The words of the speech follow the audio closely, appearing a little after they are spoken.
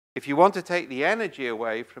If you want to take the energy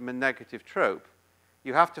away from a negative trope,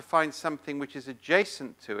 you have to find something which is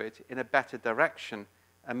adjacent to it in a better direction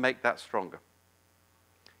and make that stronger.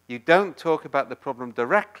 You don't talk about the problem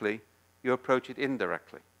directly, you approach it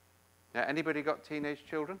indirectly. Now, anybody got teenage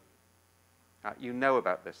children? You know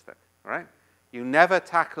about this then, right? You never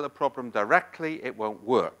tackle a problem directly, it won't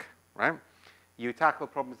work, right? You tackle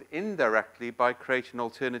problems indirectly by creating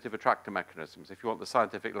alternative attractor mechanisms, if you want the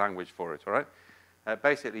scientific language for it, all right?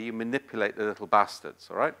 Basically, you manipulate the little bastards,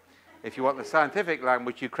 all right? If you want the scientific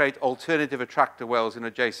language, you create alternative attractor wells in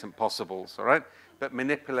adjacent possibles, all right? But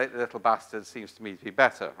manipulate the little bastards seems to me to be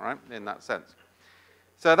better, right, in that sense.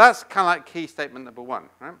 So that's kind of like key statement number one,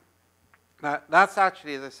 right? Now, that's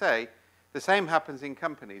actually, as I say, the same happens in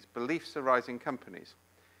companies. Beliefs arise in companies.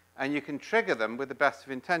 And you can trigger them with the best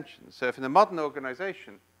of intentions. So if in a modern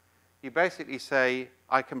organization, you basically say,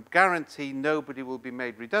 I can guarantee nobody will be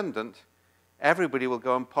made redundant, everybody will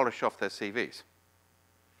go and polish off their CVs.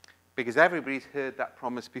 Because everybody's heard that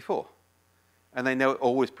promise before. And they know it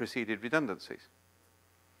always preceded redundancies.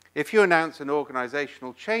 If you announce an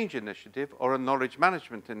organizational change initiative or a knowledge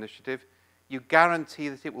management initiative, you guarantee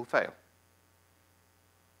that it will fail.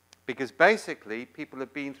 Because basically, people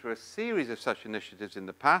have been through a series of such initiatives in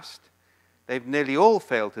the past. They've nearly all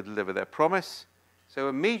failed to deliver their promise. So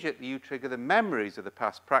immediately you trigger the memories of the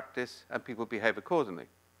past practice and people behave accordingly.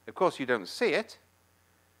 Of course, you don't see it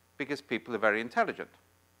because people are very intelligent.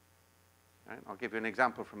 Right? I'll give you an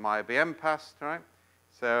example from my IBM past. Right?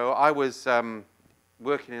 So I was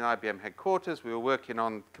working in IBM headquarters. We were working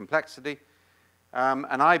on complexity. And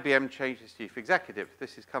IBM changed its chief executive.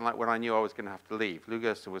 This is kind of like when I knew I was going to have to leave. Lou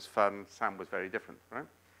Gerster was fun. Sam was very different. Right?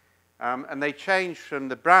 And they changed from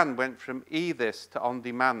the brand, went from e-this to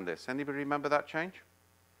on-demand this. Anybody remember that change?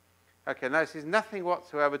 Okay, now this is nothing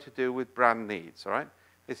whatsoever to do with brand needs. All right?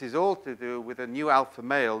 This is all to do with a new alpha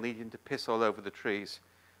male needing to piss all over the trees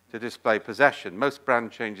to display possession. Most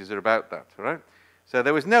brand changes are about that. All right? So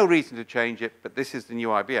there was no reason to change it, but this is the new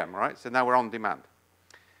IBM. Right? So now we're on demand.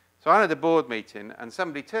 So I had a board meeting, and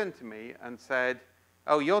somebody turned to me and said,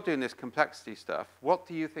 oh, you're doing this complexity stuff. What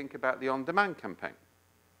do you think about the on-demand campaign?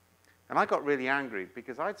 And I got really angry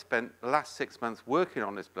because I'd spent the last 6 months working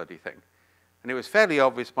on this bloody thing. And it was fairly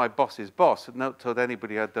obvious my boss's boss had not told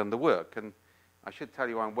anybody I'd done the work. And I should tell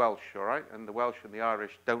you I'm Welsh, all right? And the Welsh and the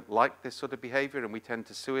Irish don't like this sort of behavior, and we tend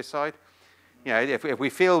to suicide. You know, if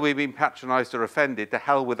we feel we've been patronized or offended, to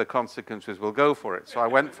hell with the consequences, we'll go for it. So I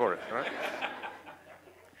went for it, all right?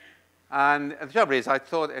 And the trouble is, I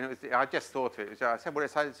just thought of it. I said, well,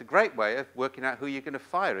 it's a great way of working out who you're going to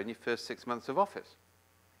fire in your first 6 months of office.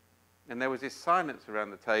 And there was this silence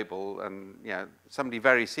around the table, and you know, somebody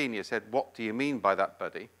very senior said, what do you mean by that,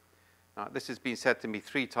 buddy? This has been said to me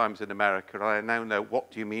 3 times in America, and I now know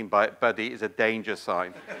what do you mean by it, buddy, is a danger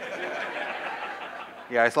sign.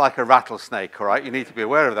 Yeah, it's like a rattlesnake, all right? You need to be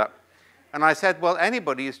aware of that. And I said, well,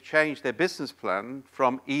 anybody who's changed their business plan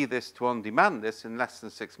from e-this to on-demand this in less than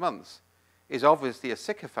 6 months is obviously a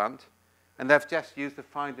sycophant, and they've just used the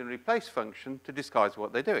find and replace function to disguise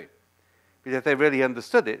what they're doing. Because if they really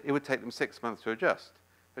understood it, it would take them 6 months to adjust.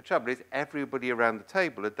 The trouble is, everybody around the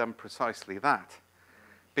table had done precisely that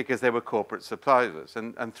because they were corporate suppliers.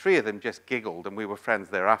 And 3 of them just giggled, and we were friends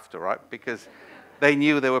thereafter, right? Because they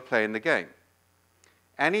knew they were playing the game.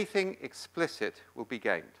 Anything explicit will be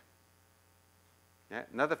gamed. Yeah,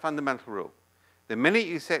 another fundamental rule. The minute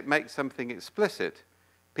you make something explicit,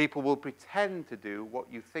 people will pretend to do what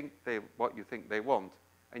you think they want,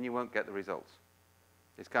 and you won't get the results.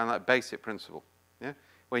 It's kind of like a basic principle. Yeah?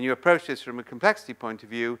 When you approach this from a complexity point of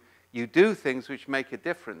view, you do things which make a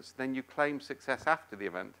difference, then you claim success after the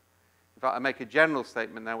event. In fact, I make a general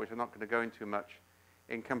statement now, which I'm not going to go into much.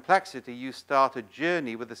 In complexity, you start a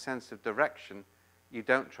journey with a sense of direction. You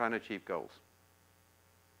don't try and achieve goals.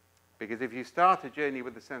 Because if you start a journey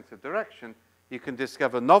with a sense of direction, you can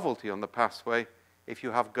discover novelty on the pathway. If you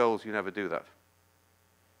have goals, you never do that.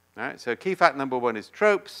 All right? So key fact number 1 is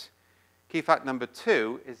tropes. Key fact number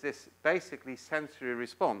 2 is this basically sensory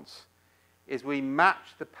response, is we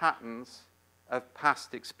match the patterns of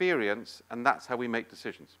past experience, and that's how we make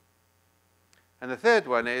decisions. And the third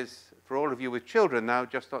one is, for all of you with children now,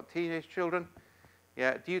 just not teenage children,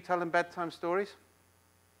 yeah, do you tell them bedtime stories?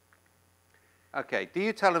 Okay, do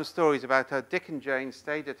you tell them stories about how Dick and Jane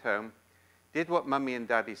stayed at home, did what Mummy and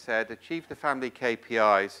Daddy said, achieved the family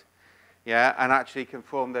KPIs, yeah, and actually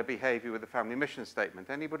conformed their behavior with the family mission statement?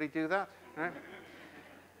 Anybody do that? Right?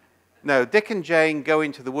 No, Dick and Jane go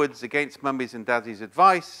into the woods against Mummy's and Daddy's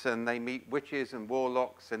advice, and they meet witches and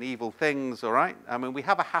warlocks and evil things, all right? I mean, we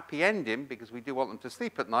have a happy ending because we do want them to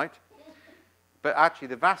sleep at night. But actually,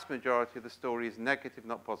 the vast majority of the story is negative,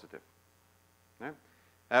 not positive. No?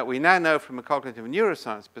 We now know from a cognitive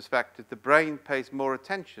neuroscience perspective, the brain pays more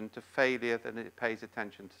attention to failure than it pays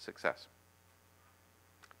attention to success.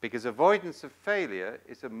 Because avoidance of failure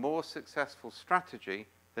is a more successful strategy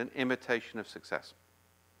than imitation of success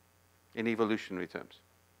in evolutionary terms.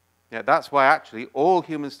 Yeah, that's why actually all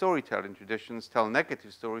human storytelling traditions tell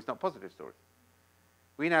negative stories, not positive stories.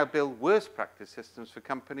 We now build worst practice systems for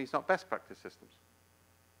companies, not best practice systems.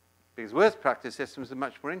 Because worst practice systems are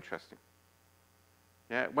much more interesting.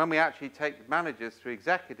 Yeah, when we actually take managers through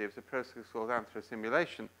executives, a process called answer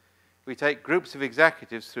simulation, we take groups of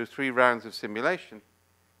executives through 3 rounds of simulation.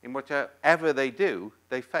 In whatever they do,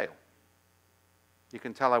 they fail. You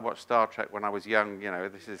can tell I watched Star Trek when I was young. You know,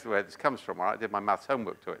 this is where this comes from. Right? I did my maths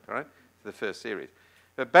homework to it, right? To the first series.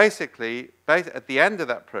 But basically, at the end of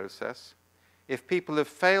that process, if people have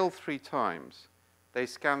failed 3 times, they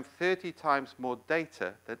scan 30 times more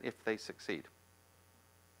data than if they succeed.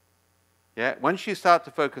 Yeah? Once you start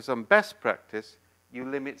to focus on best practice, you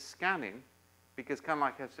limit scanning, because kind of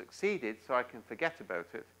like I've succeeded, so I can forget about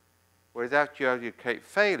it. Whereas after you educate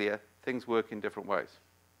failure, things work in different ways.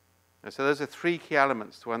 And so those are 3 key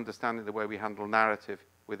elements to understanding the way we handle narrative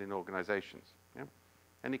within organizations. Yeah?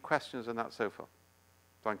 Any questions on that so far?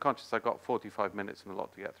 So I'm conscious I've got 45 minutes and a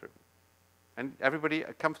lot to get through. And everybody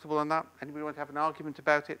comfortable on that? Anybody want to have an argument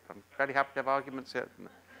about it? I'm very happy to have arguments here.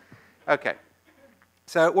 Okay.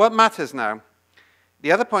 So what matters now?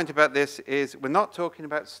 The other point about this is we're not talking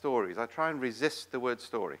about stories. I try and resist the word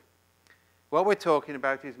story. What we're talking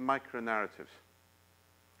about is micro-narratives.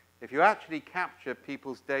 If you actually capture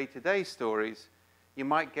people's day-to-day stories, you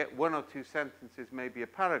might get 1 or 2 sentences, maybe a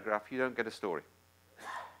paragraph. You don't get a story.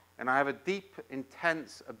 And I have a deep,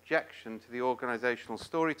 intense objection to the organizational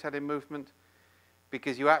storytelling movement,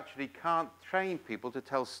 because you actually can't train people to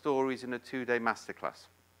tell stories in a 2-day masterclass.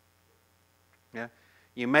 Yeah?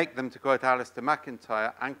 You make them, to quote Alistair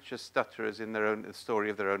McIntyre, anxious stutterers in the story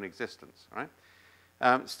of their own existence. Right?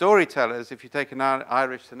 Storytellers, if you take an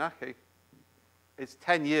Irish Senachie, it's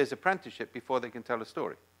 10 years apprenticeship before they can tell a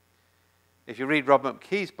story. If you read Rob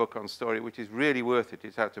McKee's book on story, which is really worth it,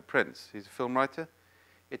 it's out of print, he's a film writer,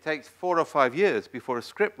 it takes 4 or 5 years before a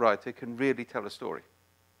script writer can really tell a story.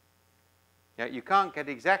 Yeah, you can't get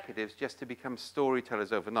executives just to become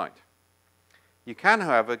storytellers overnight. You can,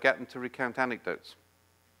 however, get them to recount anecdotes.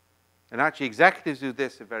 And actually, executives who do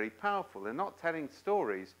this are very powerful. They're not telling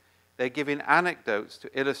stories. They're giving anecdotes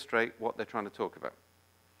to illustrate what they're trying to talk about.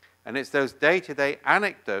 And it's those day-to-day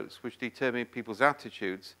anecdotes which determine people's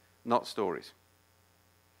attitudes, not stories.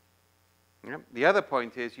 Yeah. The other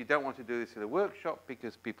point is you don't want to do this in a workshop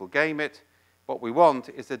because people game it. What we want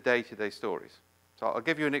is the day-to-day stories. So I'll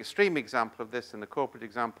give you an extreme example of this and a corporate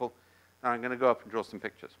example. And I'm going to go up and draw some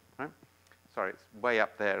pictures. Right? Sorry, it's way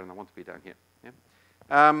up there, and I want to be down here.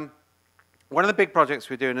 Yeah? One of the big projects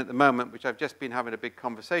we're doing at the moment, which I've just been having a big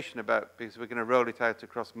conversation about because we're going to roll it out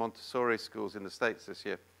across Montessori schools in the States this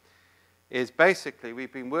year, is basically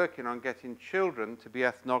we've been working on getting children to be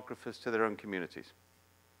ethnographers to their own communities.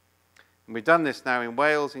 And we've done this now in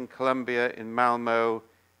Wales, in Colombia, in Malmo,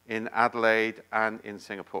 in Adelaide, and in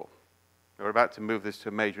Singapore. We're about to move this to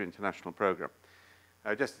a major international program.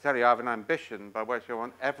 Just to tell you, I have an ambition by which I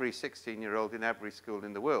want every 16-year-old in every school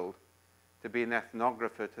in the world to be an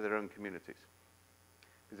ethnographer to their own communities.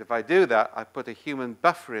 Because if I do that, I put a human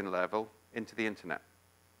buffering level into the internet.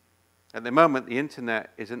 At the moment, the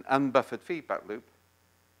internet is an unbuffered feedback loop,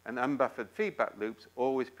 and unbuffered feedback loops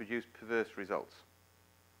always produce perverse results.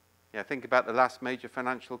 Yeah, think about the last major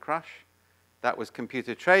financial crash. That was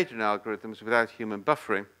computer trading algorithms without human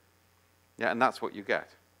buffering. Yeah, and that's what you get.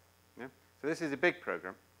 Yeah? So this is a big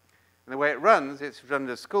program. And the way it runs, it's run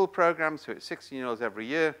as a school program, so it's 16-year-olds every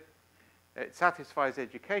year. It satisfies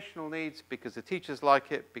educational needs because the teachers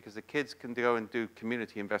like it, because the kids can go and do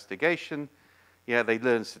community investigation. Yeah, they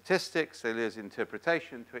learn statistics, they learn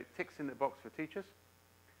interpretation, so it ticks in the box for teachers.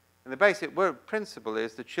 And the basic principle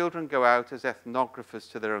is the children go out as ethnographers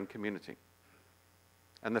to their own community.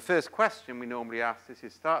 And the first question we normally ask,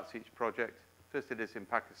 this starts each project, first it is in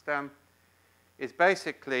Pakistan, is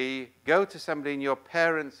basically go to somebody in your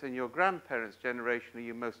parents' and your grandparents' generation who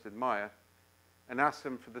you most admire and ask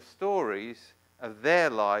them for the stories of their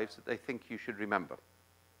lives that they think you should remember.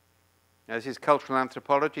 Now, this is cultural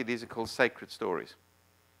anthropology. These are called sacred stories.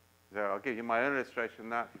 So I'll give you my own illustration of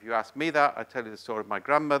that. If you ask me that, I'll tell you the story of my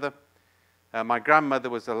grandmother. My grandmother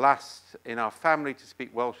was the last in our family to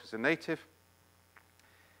speak Welsh as a native.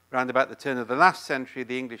 Around about the turn of the last century,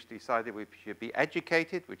 the English decided we should be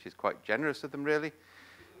educated, which is quite generous of them, really.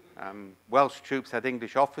 Welsh troops had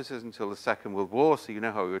English officers until the Second World War, so you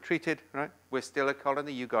know how we were treated, right? We're still a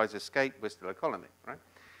colony. You guys escaped. We're still a colony,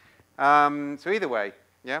 right? So either way,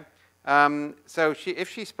 yeah. So if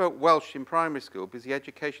she spoke Welsh in primary school, because the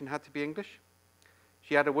education had to be English,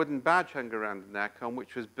 she had a wooden badge hung around her neck on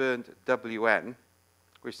which was burnt WN,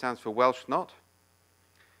 which stands for Welsh Not.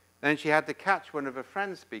 Then she had to catch one of her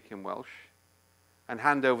friends speaking Welsh and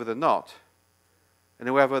hand over the knot. And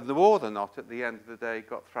whoever wore the knot at the end of the day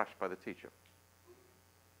got thrashed by the teacher.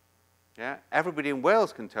 Yeah? Everybody in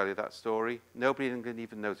Wales can tell you that story. Nobody in England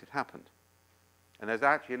even knows it happened. And there's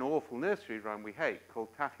actually an awful nursery rhyme we hate called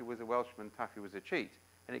Taffy was a Welshman, Taffy was a cheat.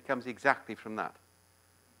 And it comes exactly from that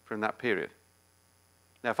period.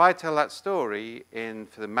 Now, if I tell that story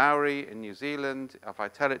for the Maori in New Zealand, if I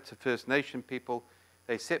tell it to First Nation people,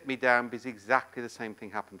 they sit me down because exactly the same thing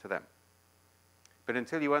happened to them. But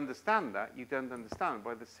until you understand that, you don't understand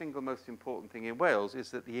why the single most important thing in Wales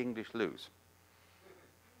is that the English lose.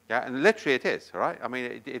 Yeah, and literally it is, all right? I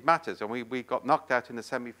mean, it matters. And we got knocked out in the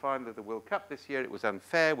semi-final of the World Cup this year. It was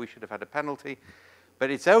unfair. We should have had a penalty.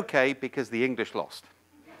 But it's okay because the English lost.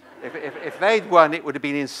 If they'd won, it would have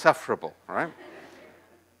been insufferable, all right?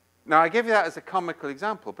 Now, I give you that as a comical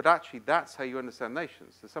example, but actually that's how you understand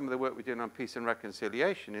nations. So some of the work we're doing on peace and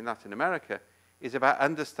reconciliation in Latin America is about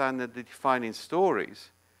understanding and defining stories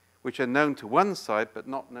which are known to one side but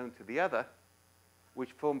not known to the other,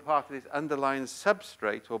 which form part of this underlying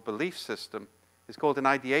substrate or belief system. It's called an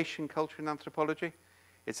ideation culture in anthropology.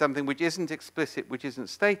 It's something which isn't explicit, which isn't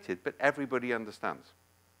stated, but everybody understands.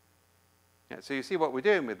 Yeah, so you see what we're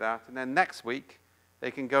doing with that, and then next week they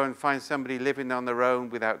can go and find somebody living on their own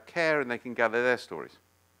without care, and they can gather their stories.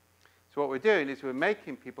 So what we're doing is we're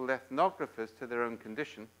making people ethnographers to their own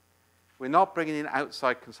condition. We're not bringing in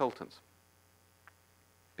outside consultants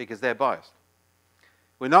because they're biased.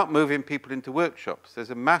 We're not moving people into workshops.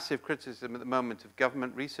 There's a massive criticism at the moment of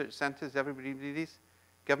government research centers. Everybody do these?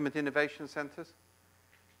 Government innovation centers?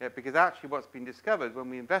 Yeah, because actually what's been discovered when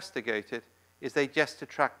we investigate it is they just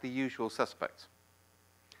attract the usual suspects.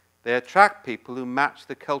 They attract people who match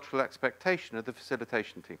the cultural expectation of the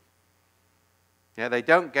facilitation team. Yeah, they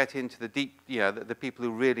don't get into the deep, the people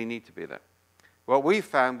who really need to be there. What we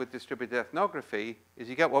found with distributed ethnography is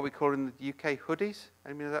you get what we call in the UK hoodies.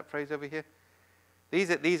 Anybody know that phrase over here?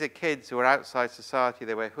 These are kids who are outside society.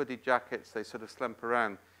 They wear hooded jackets. They sort of slump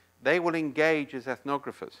around. They will engage as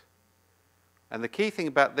ethnographers. And the key thing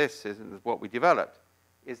about this is, and what we developed,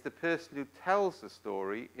 is the person who tells the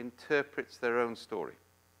story interprets their own story.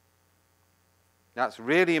 That's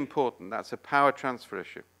really important. That's a power transfer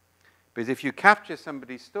issue. Because if you capture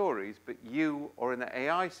somebody's stories, but you or an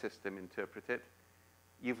AI system interpret it,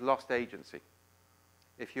 you've lost agency.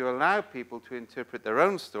 If you allow people to interpret their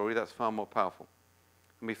own story, that's far more powerful.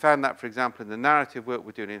 And we found that, for example, in the narrative work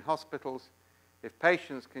we're doing in hospitals. If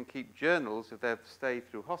patients can keep journals of their stay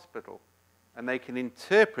through hospital, and they can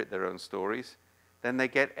interpret their own stories, then they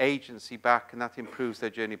get agency back, and that improves their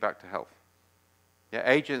journey back to health. Yeah,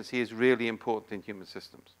 agency is really important in human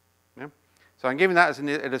systems. Yeah? So I'm giving that as an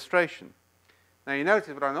illustration. Now you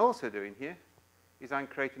notice what I'm also doing here is I'm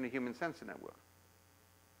creating a human sensor network.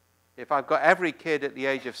 If I've got every kid at the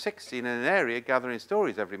age of 60 in an area gathering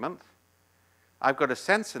stories every month, I've got a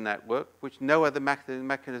sensor network which no other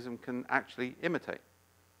mechanism can actually imitate.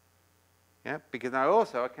 Yeah? Because now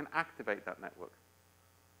also I can activate that network.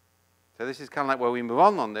 So this is kind of like where we move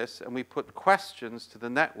on this, and we put questions to the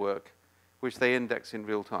network which they index in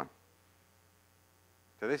real time.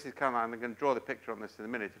 So this is kind of, I'm going to draw the picture on this in a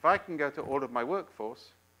minute. If I can go to all of my workforce,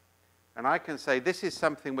 and I can say, this is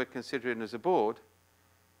something we're considering as a board,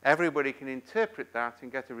 everybody can interpret that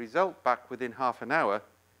and get a result back within half an hour,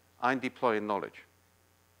 I'm deploying knowledge.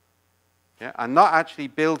 Yeah? I'm not actually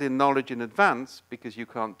building knowledge in advance, because you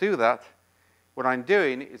can't do that. What I'm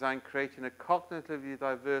doing is I'm creating a cognitively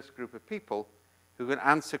diverse group of people who can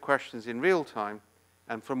answer questions in real time,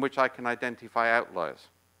 and from which I can identify outliers.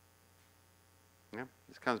 Yeah?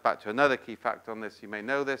 This comes back to another key factor on this. You may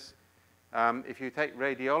know this. If you take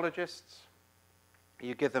radiologists,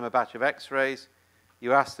 you give them a batch of X-rays,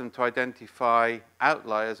 you ask them to identify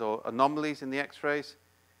outliers or anomalies in the X-rays.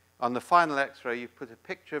 On the final X-ray, you put a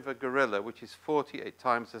picture of a gorilla, which is 48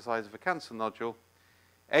 times the size of a cancer nodule.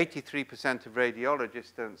 83% of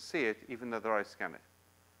radiologists don't see it, even though their eyes scan it.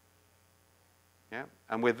 Yeah?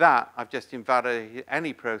 And with that, I've just invalidated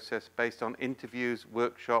any process based on interviews,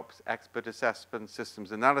 workshops, expert assessment,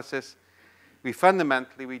 systems analysis. We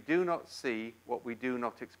do not see what we do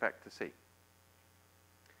not expect to see.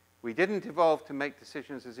 We didn't evolve to make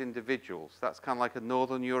decisions as individuals. That's kind of like a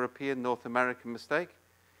Northern European, North American mistake.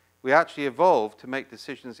 We actually evolved to make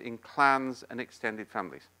decisions in clans and extended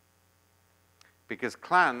families. because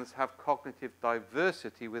clans have cognitive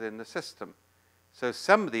diversity within the system. So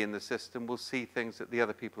somebody in the system will see things that the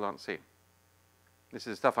other people aren't seeing. This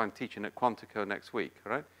is stuff I'm teaching at Quantico next week,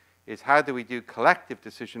 right? Is how do we do collective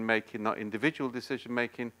decision-making, not individual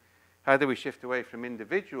decision-making? How do we shift away from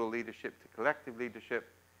individual leadership to collective leadership?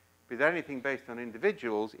 Because anything based on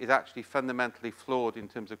individuals is actually fundamentally flawed in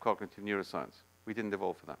terms of cognitive neuroscience. We didn't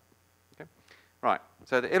evolve for that. Okay? Right,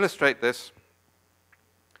 so to illustrate this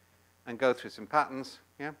and go through some patterns,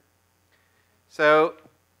 yeah? So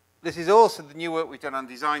this is also the new work we've done on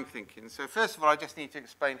design thinking. So first of all, I just need to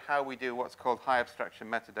explain how we do what's called high abstraction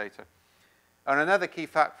metadata. And another key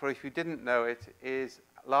factor, if you didn't know it, is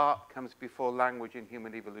art comes before language in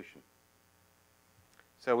human evolution.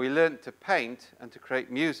 So we learned to paint and to create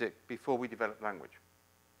music before we developed language.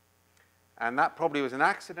 And that probably was an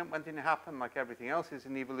accident when it didn't happen, like everything else is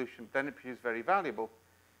in evolution, but then it produced very valuable,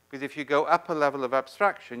 because if you go up a level of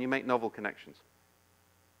abstraction, you make novel connections.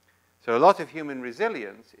 So a lot of human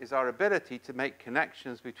resilience is our ability to make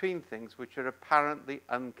connections between things which are apparently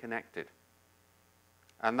unconnected.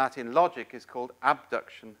 And that in logic is called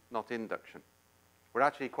abduction, not induction. We're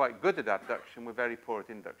actually quite good at abduction, we're very poor at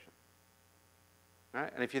induction.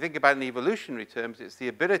 Right? And if you think about it in evolutionary terms, it's the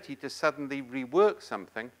ability to suddenly rework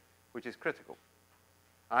something which is critical.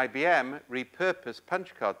 IBM repurposed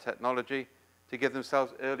punch card technology to give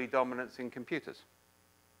themselves early dominance in computers.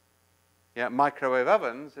 Yeah, microwave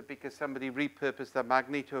ovens are because somebody repurposed the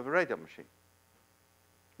magneto of a radar machine.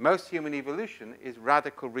 Most human evolution is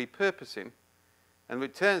radical repurposing, and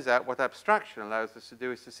it turns out what abstraction allows us to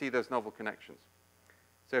do is to see those novel connections.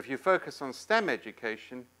 So if you focus on STEM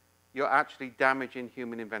education, you're actually damaging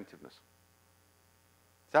human inventiveness.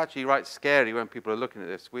 It's actually right scary when people are looking at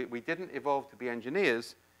this. We didn't evolve to be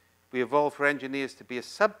engineers. We evolved for engineers to be a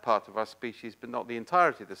subpart of our species, but not the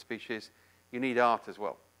entirety of the species. You need art as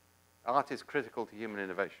well. Art is critical to human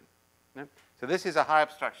innovation. Yeah? So this is a high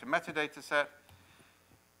abstraction metadata set.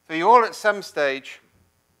 So you all at some stage,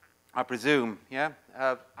 I presume, yeah,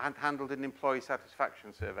 have handled an employee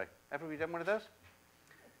satisfaction survey. Everybody done one of those?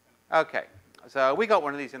 Okay. So we got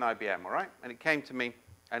one of these in IBM, all right? And it came to me,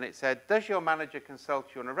 and it said, does your manager consult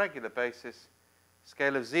you on a regular basis,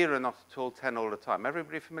 scale of 0, not at all, 10 all the time?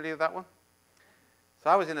 Everybody familiar with that one?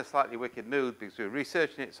 So I was in a slightly wicked mood because we were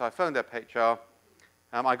researching it, so I phoned up HR.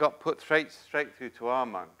 I got put straight through to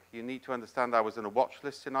Armonk. You need to understand I was on a watch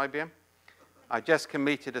list in IBM. I just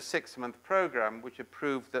completed a 6-month program which had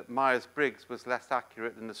proved that Myers-Briggs was less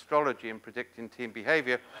accurate than astrology in predicting team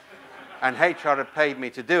behavior. And HR had paid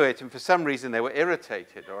me to do it, and for some reason they were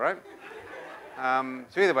irritated, all right?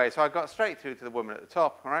 So either way, so I got straight through to the woman at the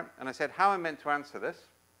top, all right? And I said, how am I meant to answer this?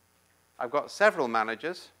 I've got several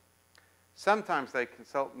managers. Sometimes they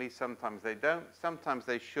consult me, sometimes they don't. Sometimes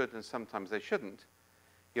they should, and sometimes they shouldn't.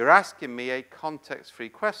 You're asking me a context-free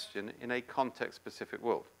question in a context-specific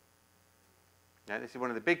world. Now, this is one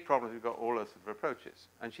of the big problems we've got all those sort of approaches.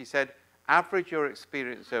 And she said, average your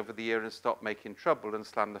experience over the year and stop making trouble, and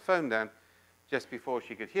slam the phone down just before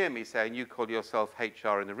she could hear me saying, you call yourself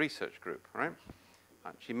HR in the research group, right?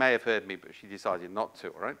 And she may have heard me, but she decided not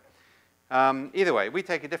to, all right? Either way, we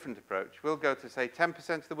take a different approach. We'll go to, say, 10%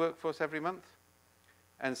 of the workforce every month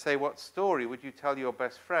and say, what story would you tell your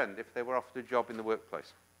best friend if they were offered a job in the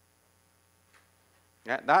workplace?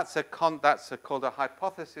 Yeah, that's called a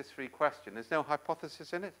hypothesis-free question. There's no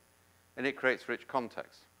hypothesis in it, and it creates rich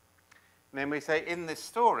context. And then we say, in this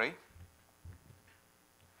story,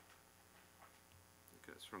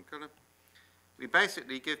 okay, it's wrong color. We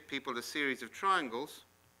basically give people a series of triangles,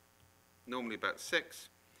 normally about 6.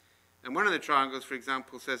 And one of the triangles, for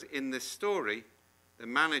example, says, in this story, the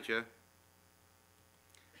manager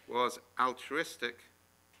was altruistic,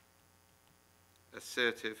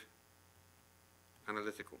 assertive,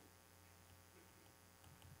 analytical.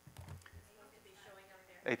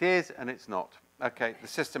 It is, and it's not. Okay, the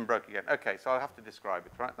system broke again. Okay, so I'll have to describe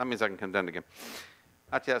it, right? That means I can come down again.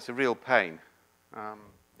 Actually, that's a real pain.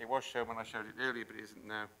 It was shown when I showed it earlier, but it isn't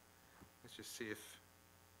now. Let's just see if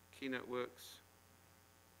Keynote works.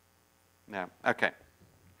 No, okay.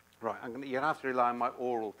 Right, you're going to have to rely on my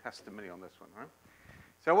oral testimony on this one, right?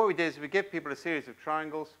 So what we do is we give people a series of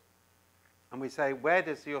triangles, and we say, where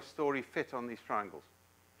does your story fit on these triangles?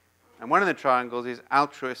 And one of the triangles is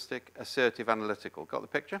altruistic, assertive, analytical. Got the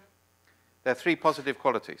picture? There are 3 positive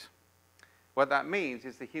qualities. What that means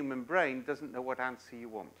is the human brain doesn't know what answer you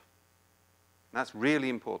want. And that's really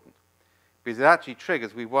important, because it actually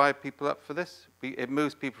triggers, we wire people up for this. It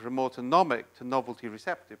moves people from autonomic to novelty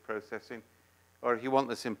receptive processing, or if you want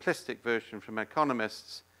the simplistic version from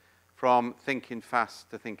economists, from thinking fast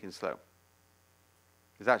to thinking slow.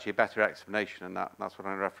 There's actually a better explanation than that, and that's what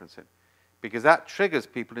I'm referencing. because that triggers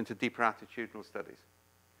people into deeper attitudinal studies.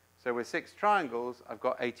 So with 6 triangles, I've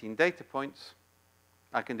got 18 data points.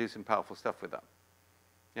 I can do some powerful stuff with that.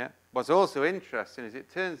 Yeah? What's also interesting is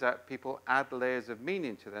it turns out people add layers of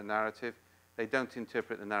meaning to their narrative. They don't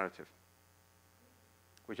interpret the narrative,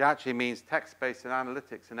 which actually means text-based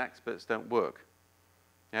analytics and experts don't work.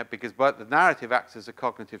 Yeah? Because the narrative acts as a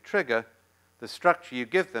cognitive trigger. The structure you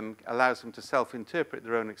give them allows them to self-interpret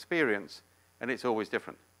their own experience, and it's always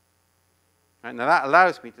different. Right? Now, that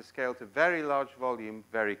allows me to scale to very large volume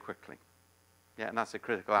very quickly. Yeah, and that's a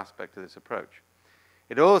critical aspect of this approach.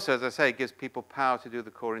 It also, as I say, gives people power to do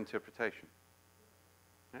the core interpretation.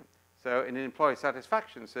 Yeah? So in an employee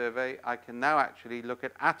satisfaction survey, I can now actually look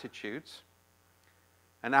at attitudes.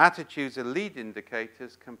 And attitudes are lead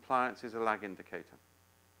indicators. Compliance is a lag indicator.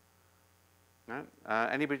 Right?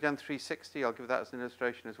 Anybody done 360? I'll give that as an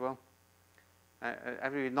illustration as well.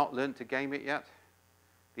 Everybody not learned to game it yet?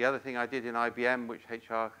 The other thing I did in IBM, which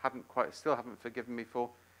HR still haven't forgiven me for,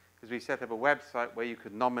 is we set up a website where you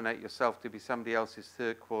could nominate yourself to be somebody else's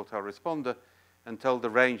third quartile responder and told the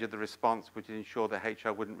range of the response, which would ensure that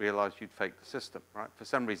HR wouldn't realize you'd faked the system. Right? For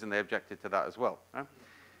some reason, they objected to that as well. Right?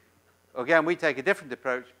 Again, we take a different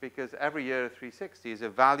approach because every year of 360 is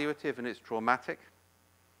evaluative and it's traumatic.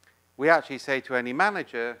 We actually say to any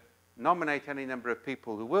manager, nominate any number of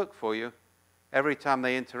people who work for you. Every time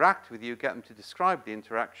they interact with you, get them to describe the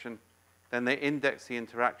interaction. Then they index the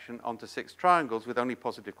interaction onto 6 triangles with only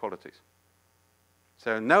positive qualities.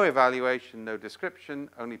 So no evaluation, no description,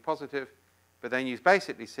 only positive. But then you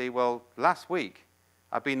basically see, well, last week,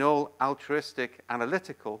 I've been all altruistic,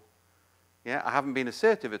 analytical. Yeah, I haven't been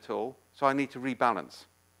assertive at all, so I need to rebalance.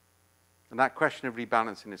 And that question of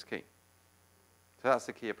rebalancing is key. So that's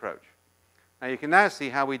the key approach. Now you can now see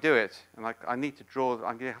how we do it. And I need to draw,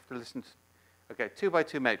 I'm going to have to listen to, okay,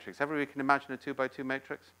 2x2 matrix. Everybody can imagine a 2x2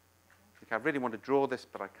 matrix? Okay, I really want to draw this,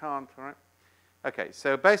 but I can't, all right? Okay,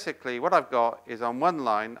 so basically what I've got is on one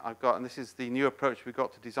line, I've got, and this is the new approach we've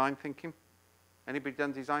got to design thinking. Anybody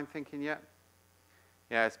done design thinking yet?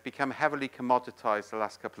 Yeah, it's become heavily commoditized the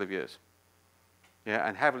last couple of years. Yeah,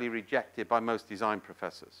 and heavily rejected by most design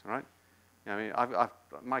professors, right? I mean,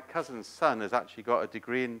 my cousin's son has actually got a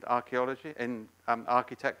degree in archaeology, in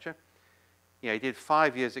architecture. You know, he did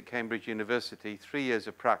 5 years at Cambridge University, 3 years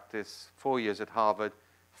of practice, 4 years at Harvard,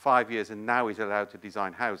 5 years, and now he's allowed to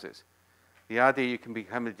design houses. The idea you can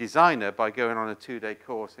become a designer by going on a 2-day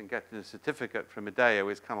course and getting a certificate from IDEO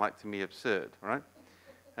is kind of like, to me, absurd, right?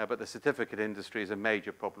 But the certificate industry is a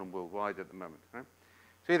major problem worldwide at the moment, right?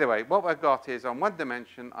 So either way, what I've got is, on one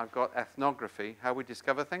dimension, I've got ethnography, how we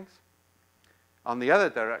discover things. On the other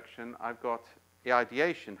direction, I've got the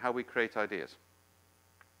ideation, how we create ideas.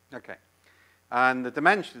 Okay. And the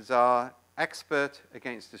dimensions are expert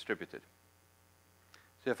against distributed.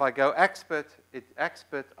 So if I go expert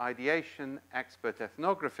ideation, expert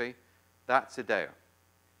ethnography, that's IDEO.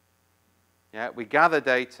 Yeah, we gather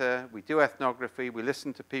data, we do ethnography, we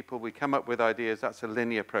listen to people, we come up with ideas. That's a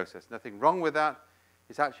linear process. Nothing wrong with that.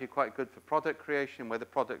 It's actually quite good for product creation, where the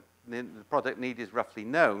product need is roughly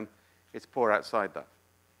known. It's poor outside that.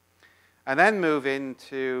 And then move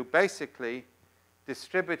into basically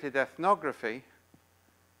distributed ethnography,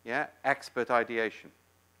 yeah, expert ideation.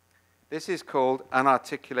 This is called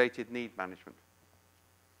unarticulated need management.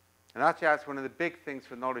 And actually that's one of the big things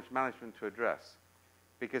for knowledge management to address,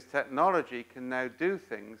 because technology can now do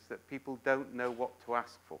things that people don't know what to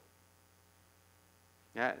ask for.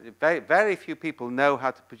 Yeah, very few people know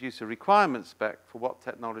how to produce a requirement spec for what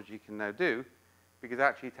technology can now do, because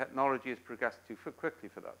actually technology has progressed too quickly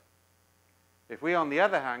for that. If we, on the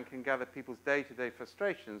other hand, can gather people's day-to-day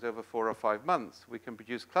frustrations over 4 or 5 months, we can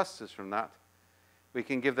produce clusters from that. We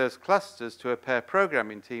can give those clusters to a pair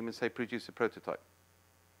programming team and say, produce a prototype.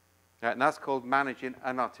 And that's called managing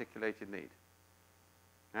unarticulated need.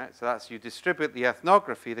 Right, so that's, you distribute the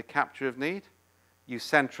ethnography, the capture of need. You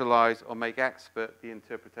centralize or make expert the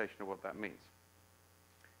interpretation of what that means.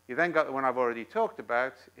 You then got the one I've already talked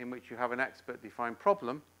about, in which you have an expert-defined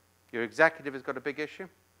problem. Your executive has got a big issue.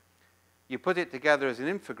 You put it together as an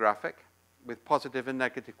infographic with positive and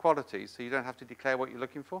negative qualities, so you don't have to declare what you're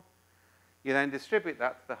looking for. You then distribute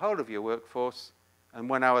that to the whole of your workforce, and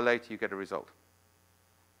 1 hour later you get a result.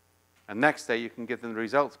 And next day you can give them the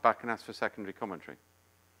results back and ask for secondary commentary.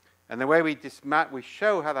 And the way we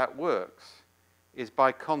show how that works is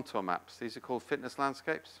by contour maps. These are called fitness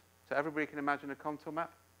landscapes. So everybody can imagine a contour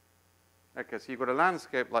map? Okay, so you've got a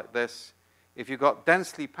landscape like this. If you've got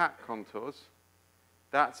densely packed contours,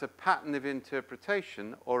 that's a pattern of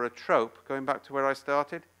interpretation or a trope, going back to where I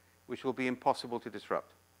started, which will be impossible to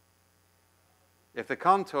disrupt. If the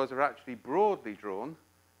contours are actually broadly drawn,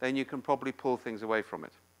 then you can probably pull things away from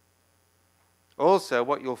it. Also,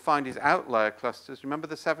 what you'll find is outlier clusters. Remember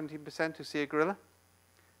the 17% who see a gorilla?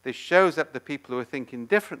 This shows up the people who are thinking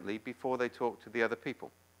differently before they talk to the other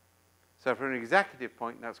people. So from an executive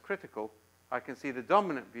point, that's critical. I can see the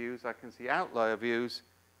dominant views, I can see outlier views,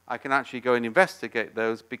 I can actually go and investigate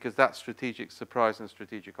those because that's strategic surprise and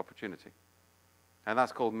strategic opportunity. And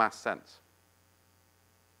that's called mass sense.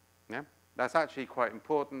 Yeah? That's actually quite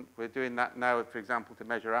important. We're doing that now, for example, to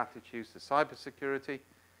measure attitudes to cybersecurity.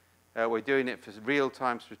 We're doing it for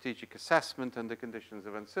real-time strategic assessment under conditions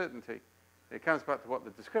of uncertainty. It comes back to what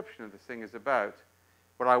the description of this thing is about.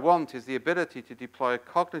 What I want is the ability to deploy a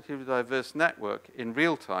cognitively diverse network in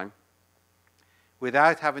real time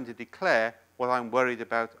without having to declare what I'm worried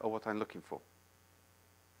about or what I'm looking for.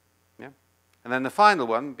 Yeah? And then the final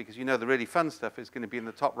one, because you know the really fun stuff is going to be in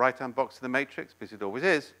the top right-hand box of the matrix, because it always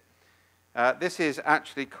is. This is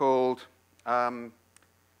actually called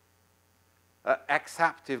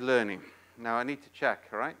exaptive learning. Now, I need to check,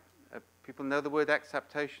 all right? People know the word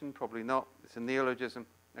exaptation? Probably not. It's a neologism.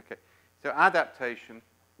 Okay. So adaptation,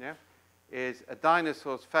 yeah, is a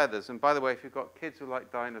dinosaur's feathers. And by the way, if you've got kids who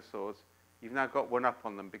like dinosaurs, you've now got one up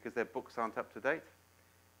on them because their books aren't up to date.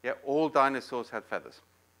 Yeah, all dinosaurs had feathers.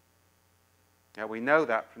 Yeah, we know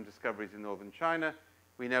that from discoveries in northern China.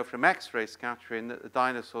 We know from X-ray scattering that the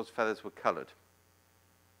dinosaurs' feathers were colored.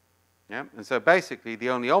 Yeah? And so basically,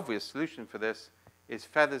 the only obvious solution for this is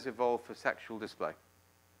feathers evolved for sexual display.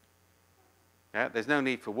 Yeah? There's no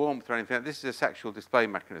need for warmth or anything. This is a sexual display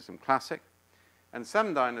mechanism, classic. And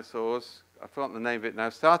some dinosaurs, I've forgotten the name of it now,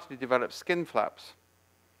 started to develop skin flaps,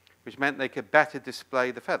 which meant they could better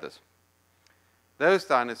display the feathers. Those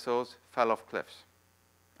dinosaurs fell off cliffs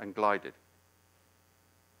and glided.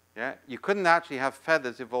 Yeah? You couldn't actually have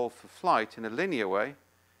feathers evolve for flight in a linear way,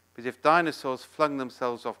 because if dinosaurs flung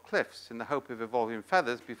themselves off cliffs in the hope of evolving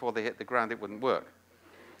feathers before they hit the ground, it wouldn't work.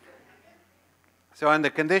 So under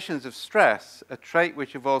conditions of stress, a trait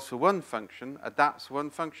which evolves for one function, adapts for one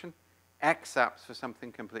function, exapts for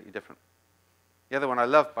something completely different. The other one I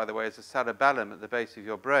love, by the way, is the cerebellum at the base of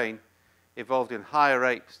your brain, evolved in higher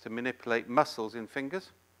apes to manipulate muscles in fingers.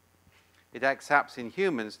 It exapts in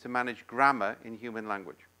humans to manage grammar in human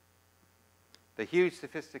language. The huge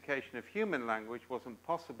sophistication of human language wasn't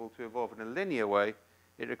possible to evolve in a linear way.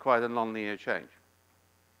 It required a nonlinear change.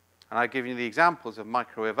 And I've given you the examples of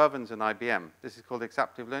microwave ovens and IBM. This is called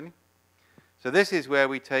exaptive learning. So this is where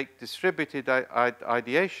we take distributed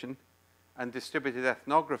ideation and distributed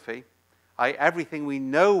ethnography, i.e. everything we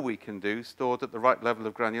know we can do stored at the right level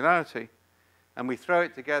of granularity, and we throw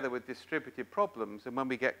it together with distributed problems, and when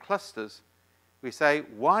we get clusters, we say,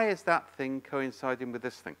 why is that thing coinciding with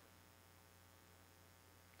this thing?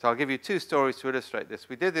 So I'll give you two stories to illustrate this.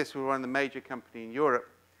 We did this with one of the major companies in Europe,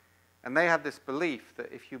 and they had this belief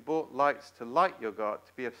that if you bought lights to light your garden,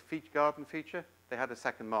 to be a garden feature, they had a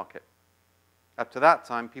second market. Up to that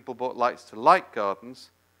time, people bought lights to light gardens.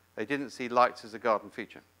 They didn't see lights as a garden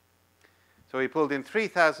feature. So we pulled in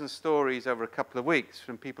 3,000 stories over a couple of weeks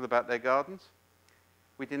from people about their gardens.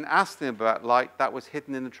 We didn't ask them about light. That was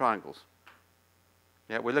hidden in the triangles.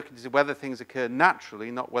 Yeah, we're looking to see whether things occur naturally,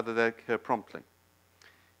 not whether they occur promptly.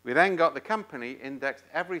 We then got the company indexed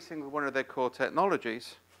every single one of their core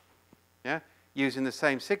technologies, yeah, using the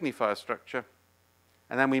same signifier structure,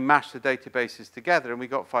 and then we mashed the databases together, and we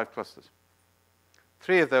got 5 clusters.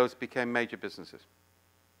 3 of those became major businesses.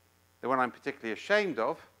 The one I'm particularly ashamed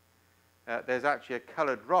of, there's actually a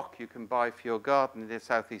colored rock you can buy for your garden in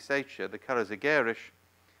Southeast Asia. The colors are garish.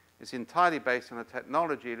 It's entirely based on a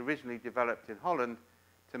technology originally developed in Holland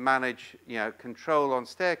to manage, control on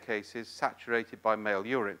staircases saturated by male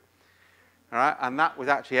urine. All right? And that was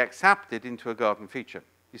actually exapted into a garden feature.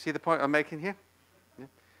 You see the point I'm making here? Yeah?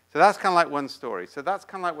 So that's kind of like one story. So that's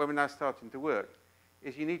kind of like where we're now starting to work,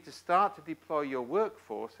 is you need to start to deploy your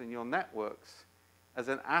workforce and your networks as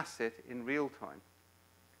an asset in real time,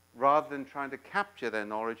 rather than trying to capture their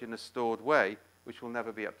knowledge in a stored way, which will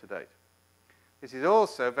never be up to date. This is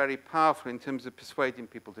also very powerful in terms of persuading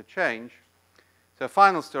people to change. So a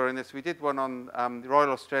final story in this, we did one on the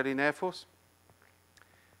Royal Australian Air Force,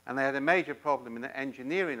 and they had a major problem in that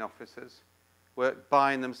engineering officers were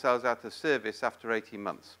buying themselves out of service after 18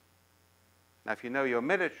 months. Now, if you know your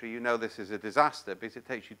military, you know this is a disaster because it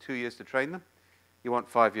takes you 2 years to train them. You want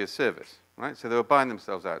 5 years service, right? So they were buying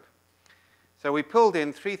themselves out. So we pulled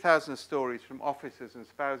in 3,000 stories from officers and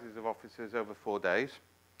spouses of officers over 4 days.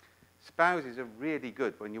 Spouses are really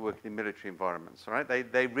good when you work in military environments, all right?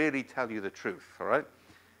 They really tell you the truth, all right?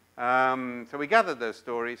 So we gathered those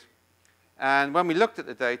stories, and when we looked at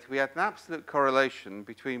the data, we had an absolute correlation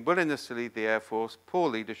between willingness to leave the Air Force, poor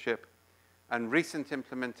leadership, and recent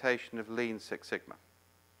implementation of Lean Six Sigma.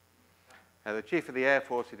 Now, the Chief of the Air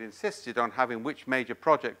Force had insisted on having which major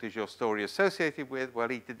project is your story associated with. Well,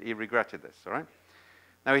 he regretted this, all right?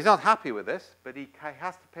 Now, he's not happy with this, but he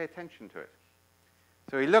has to pay attention to it.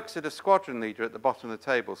 So he looks at a squadron leader at the bottom of the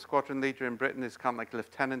table. Squadron leader in Britain is kind of like a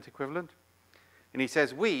lieutenant equivalent. And he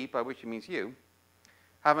says, we, by which he means you,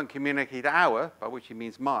 haven't communicated our, by which he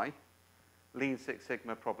means my, Lean Six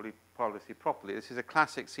Sigma policy properly. This is a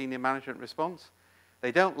classic senior management response.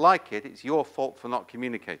 They don't like it. It's your fault for not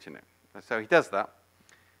communicating it. And so he does that.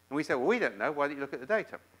 And we say, well, we don't know. Why don't you look at the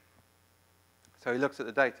data? So he looks at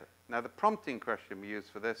the data. Now, the prompting question we used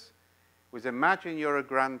for this was, imagine you're a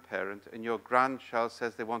grandparent and your grandchild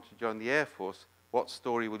says they want to join the Air Force. What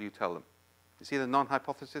story will you tell them? You see the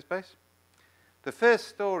non-hypothesis base? The first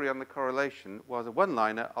story on the correlation was a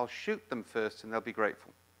one-liner, I'll shoot them first and they'll be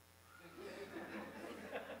grateful.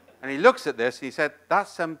 And he looks at this and he said,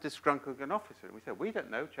 that's some disgruntled gun officer. And we said, we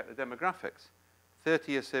don't know, check the demographics.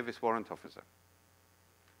 30-year service warrant officer.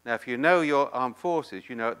 Now, if you know your armed forces,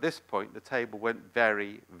 you know at this point the table went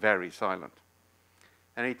very, very silent.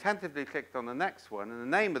 And he tentatively clicked on the next one, and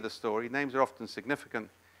the name of the story, names are often significant,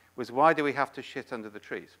 was Why Do We Have to Shit Under the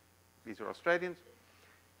Trees? These are Australians.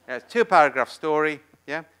 It's a two-paragraph story,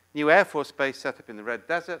 yeah? New Air Force base set up in the Red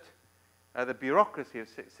Desert. The bureaucracy of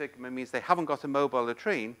Six Sigma means they haven't got a mobile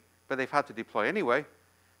latrine, but they've had to deploy anyway,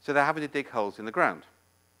 so they're having to dig holes in the ground.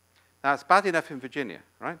 Now, it's bad enough in Virginia,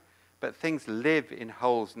 right? But things live in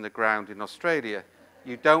holes in the ground in Australia.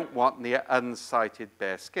 You don't want near unsighted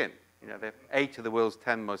bare skin. You know, there are 8 of the world's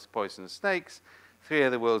 10 most poisonous snakes, 3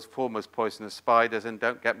 of the world's 4 most poisonous spiders, and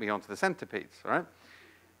don't get me onto the centipedes, all right?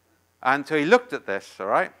 And so he looked at this, all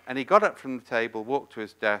right, and he got up from the table, walked to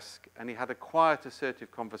his desk, and he had a quiet, assertive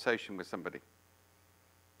conversation with somebody.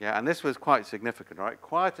 Yeah, and this was quite significant, all right?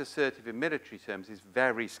 Quiet, assertive in military terms is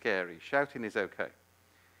very scary. Shouting is okay.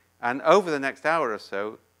 And over the next hour or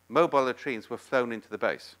so, mobile latrines were flown into the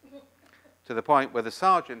base to the point where the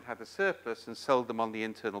sergeant had a surplus and sold them on the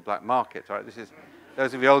internal black market. Right? This is,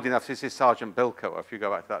 those of you old enough, this is Sergeant Bilko, if you go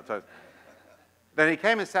back to that time. Then he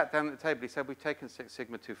came and sat down at the table. He said, we've taken Six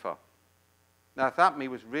Sigma too far. Now, that, to me,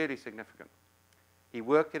 was really significant. He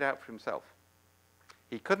worked it out for himself.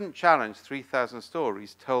 He couldn't challenge 3,000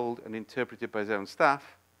 stories told and interpreted by his own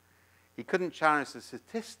staff. He couldn't challenge the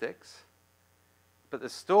statistics. But the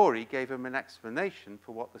story gave him an explanation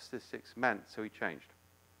for what the statistics meant, so he changed.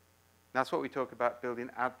 That's what we talk about, building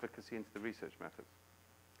advocacy into the research methods.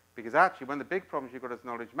 Because actually, one of the big problems you've got as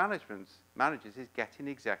knowledge managers is getting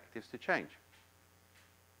executives to change.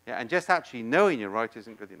 Yeah, and just actually knowing you're right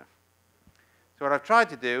isn't good enough. So what I've tried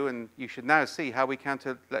to do, and you should now see how we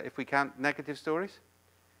counter, if we count negative stories.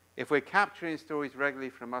 If we're capturing stories regularly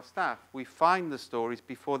from our staff, we find the stories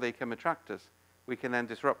before they come attract us. We can then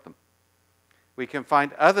disrupt them. We can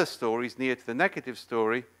find other stories near to the negative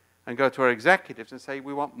story and go to our executives and say,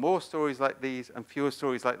 we want more stories like these and fewer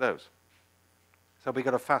stories like those. So we've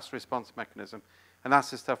got a fast response mechanism. And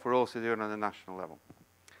that's the stuff we're also doing on a national level.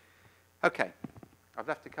 OK. I've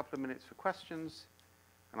left a couple of minutes for questions.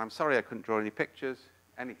 And I'm sorry I couldn't draw any pictures.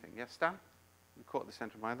 Anything. Yes, Stan? You caught the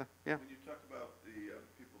center of my other? Yeah? When you talk about the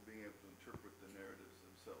people being able to interpret the narratives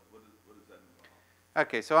themselves, what does that involve?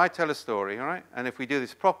 OK, so I tell a story, all right? And if we do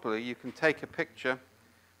this properly, you can take a picture.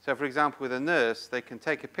 So, for example, with a nurse, they can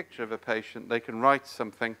take a picture of a patient, they can write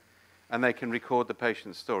something, and they can record the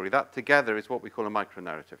patient's story. That together is what we call a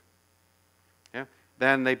micronarrative. Yeah?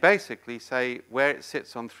 Then they basically say where it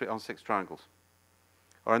sits on 6 triangles.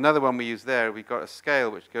 Or another one we use there, we've got a scale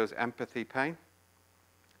which goes empathy, pain.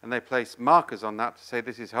 And they place markers on that to say,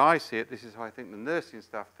 this is how I see it, this is how I think the nursing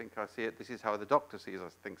staff think I see it, this is how the doctor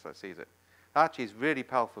thinks I see it. Actually, it's really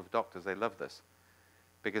powerful for doctors. They love this.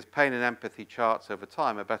 Because pain and empathy charts over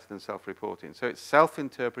time are better than self-reporting. So it's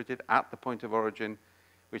self-interpreted at the point of origin,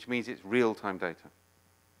 which means it's real-time data.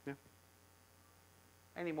 Yeah?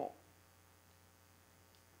 Any more?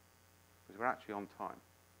 Because we're actually on time.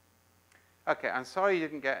 OK, I'm sorry you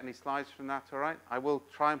didn't get any slides from that, all right? I will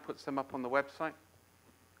try and put some up on the website.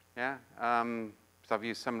 Yeah? Because I've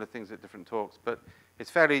used some of the things at different talks. But it's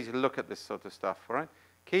fairly easy to look at this sort of stuff, all right?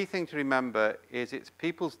 Key thing to remember is it's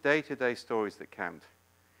people's day-to-day stories that count.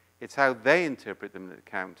 It's how they interpret them that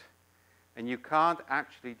count. And you can't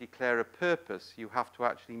actually declare a purpose. You have to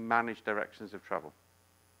actually manage directions of travel.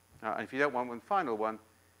 And if you don't want one final one,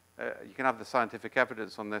 you can have the scientific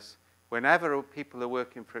evidence on this. Whenever people are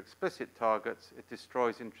working for explicit targets, it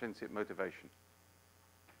destroys intrinsic motivation.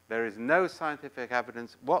 There is no scientific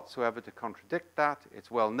evidence whatsoever to contradict that.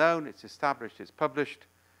 It's well known, it's established, it's published.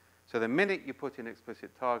 So the minute you put in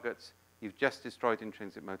explicit targets, you've just destroyed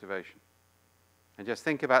intrinsic motivation. And just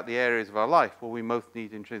think about the areas of our life where we most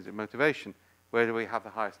need intrinsic motivation. Where do we have the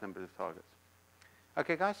highest numbers of targets?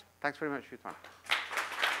 Okay, guys, thanks very much for your time.